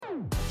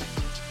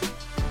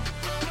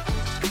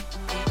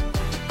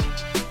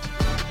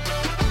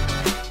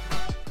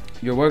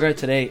your workout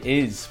today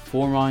is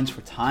 4 rounds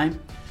for time.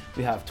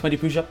 We have 20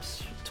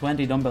 push-ups,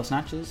 20 dumbbell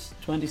snatches,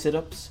 20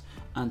 sit-ups,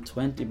 and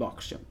 20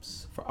 box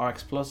jumps. For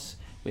RX Plus,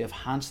 we have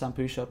handstand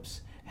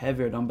push-ups,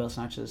 heavier dumbbell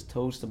snatches,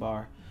 toes to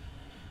bar,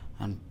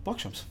 and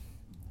box jumps.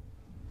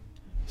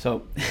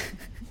 So,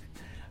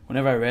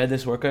 whenever I read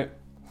this workout,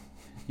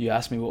 you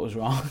asked me what was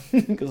wrong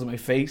because my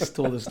face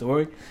told the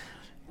story.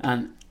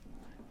 And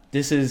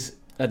this is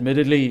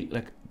admittedly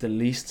like the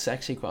least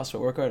sexy CrossFit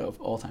workout of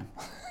all time.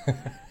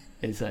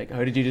 It's like,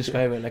 how did you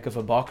describe it? Like if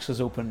a box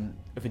was open,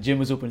 if a gym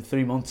was open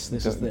 3 months,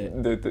 this is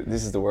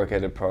this is the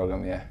workout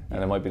program, yeah.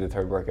 And it might be the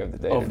third workout of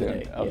the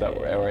day.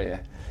 Yeah.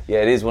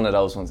 Yeah, it is one of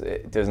those ones.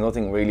 There's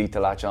nothing really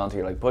to latch onto.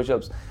 You're like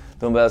push-ups,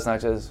 dumbbell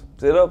snatches,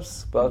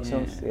 sit-ups, box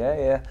jumps.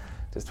 Yeah.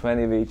 There's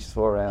 20 of each,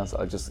 4 rounds.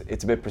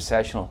 It's a bit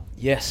processional.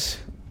 Yes.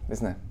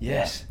 Isn't it?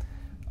 Yes.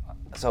 Yeah.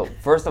 So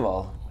first of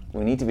all,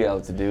 we need to be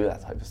able to do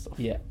that type of stuff.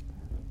 Yeah.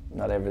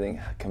 Not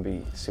everything can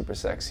be super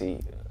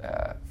sexy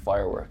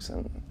fireworks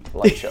and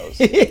light shows.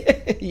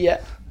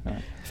 Yeah.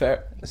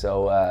 Fair.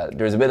 So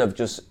there's a bit of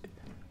just,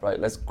 right,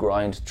 let's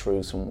grind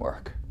through some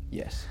work.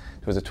 Yes.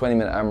 There was a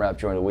 20-minute AMRAP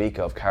during the week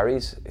of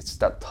carries. It's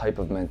that type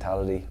of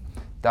mentality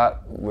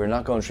that we're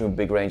not going through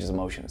big ranges of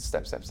motion. It's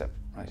step, step, step.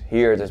 Right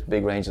here, there's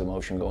big ranges of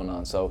motion going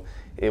on, so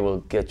it will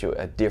get you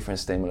a different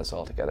stimulus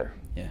altogether.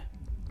 Yeah.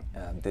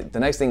 The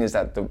next thing is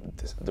that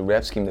the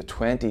rep scheme, the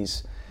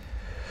 20s.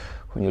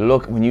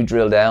 When you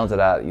drill down to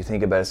that, you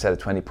think about a set of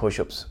 20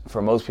 push-ups.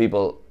 For most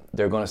people,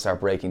 they're going to start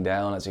breaking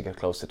down as you get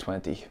close to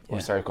 20, or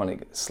start going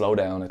to slow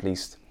down at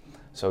least.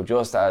 So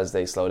just as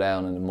they slow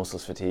down and the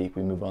muscles fatigue,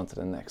 we move on to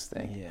the next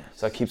thing. Yes.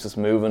 So that keeps us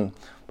moving,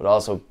 but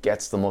also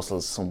gets the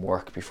muscles some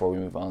work before we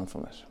move on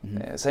from it.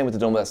 Mm-hmm. Same with the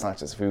dumbbell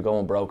snatches. If we go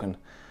unbroken,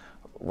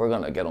 we're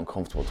going to get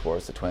uncomfortable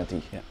towards the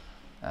 20.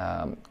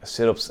 Yeah.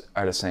 Sit-ups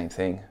are the same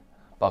thing.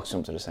 Box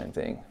jumps are the same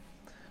thing.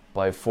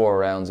 By 4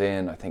 rounds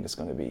in, I think it's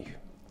going to be...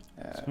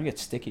 it's going to get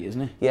sticky,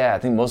 isn't it? Yeah, I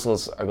think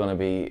muscles are going to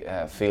be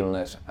feeling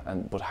it,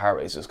 but heart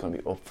rate is just going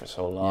to be up for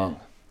so long.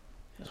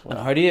 Yeah. And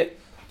how do you...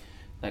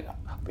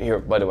 Here,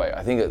 by the way,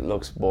 I think it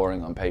looks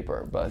boring on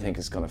paper, but I think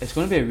it's going to... It's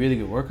going to be a really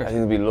good workout. I think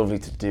it'll be lovely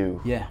to do.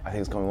 Yeah. I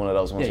think it's going to be one of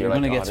those ones you're where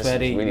going to get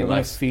sweaty, really you're going to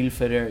nice. feel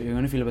fitter, you're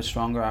going to feel a bit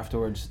stronger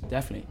afterwards.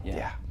 Definitely,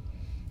 yeah.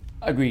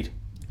 Agreed.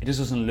 It just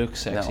doesn't look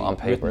sexy. No, on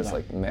paper it's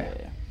like meh.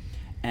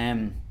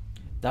 Yeah.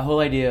 That whole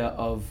idea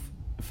of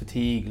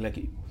fatigue, like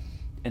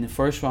in the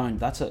first round,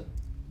 that's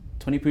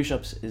 20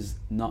 push-ups is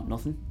not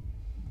nothing,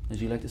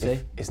 as you like to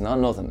say. It's not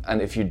nothing,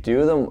 and if you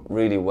do them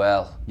really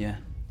well,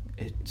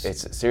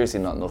 it's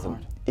seriously not nothing.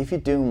 hard. If you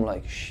do them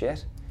like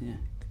shit, Yeah.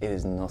 it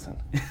is nothing.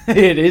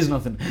 It is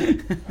nothing.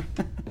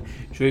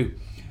 True.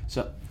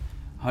 So,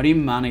 how do you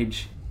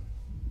manage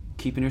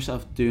keeping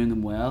yourself doing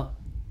them well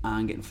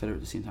and getting fitter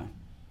at the same time?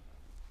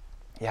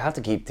 You have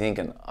to keep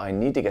thinking, I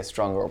need to get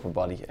stronger upper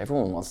body.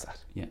 Everyone wants that.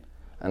 Yeah.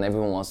 And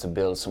everyone wants to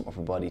build some upper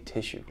body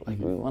tissue. Like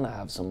we want to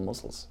have some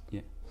muscles.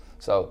 Yeah.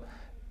 So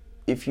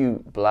if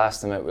you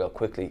blast them out real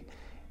quickly,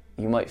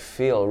 you might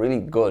feel really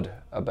good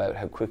about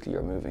how quickly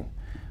you're moving,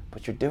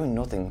 but you're doing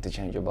nothing to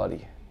change your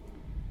body.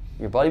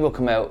 Your body will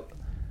come out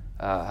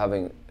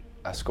having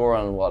a score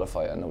on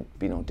Wodify and it'll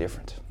be no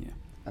different. Yeah.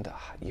 And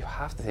you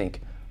have to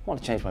think, I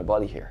want to change my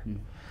body here.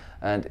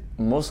 And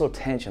muscle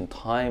tension,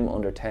 time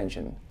under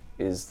tension,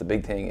 is the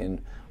big thing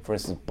in, for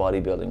instance,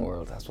 bodybuilding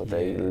world. That's what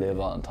they live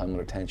on, time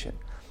under tension.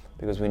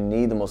 Because we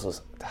need the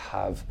muscles to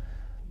have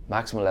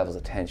maximum levels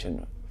of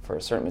tension for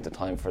a certain amount of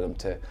time for them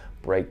to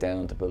break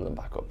down to build them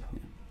back up. Yeah.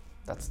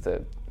 That's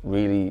the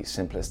really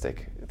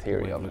simplistic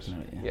theory of it.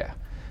 Yeah.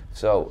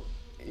 So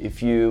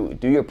if you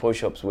do your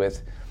push-ups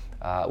with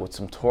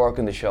some torque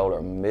in the shoulder,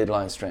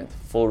 midline strength,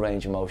 full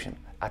range of motion,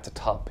 at the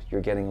top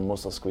you're getting a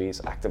muscle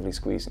squeeze, actively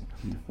squeezing,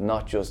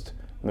 not just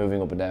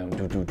moving up and down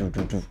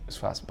do, as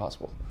fast as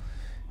possible.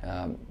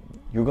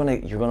 You're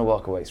gonna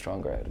walk away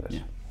stronger out of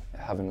it,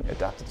 having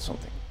adapted to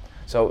something.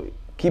 So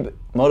keep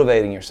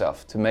motivating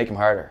yourself to make them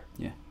harder.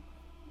 Yeah.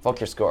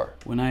 Fuck your score.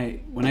 When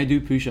I do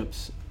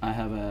push-ups, I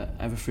have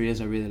a phrase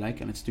I really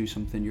like, and it's do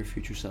something your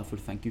future self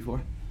would thank you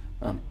for.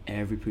 And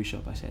every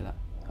push-up I say that.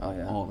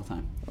 All the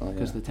time.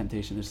 Because the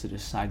temptation is to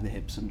just sag the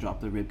hips and drop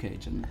the rib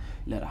cage and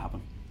let it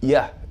happen.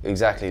 Yeah,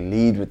 exactly.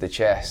 Lead with the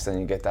chest, and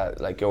you get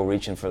that, like, go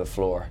reaching for the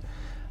floor.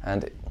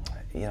 And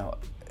you know,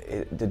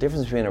 the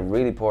difference between a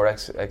really poor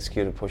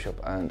executed push-up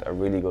and a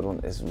really good one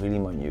is really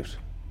minute.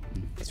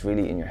 It's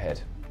really in your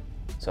head.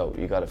 So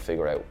you got to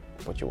figure out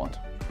what you want.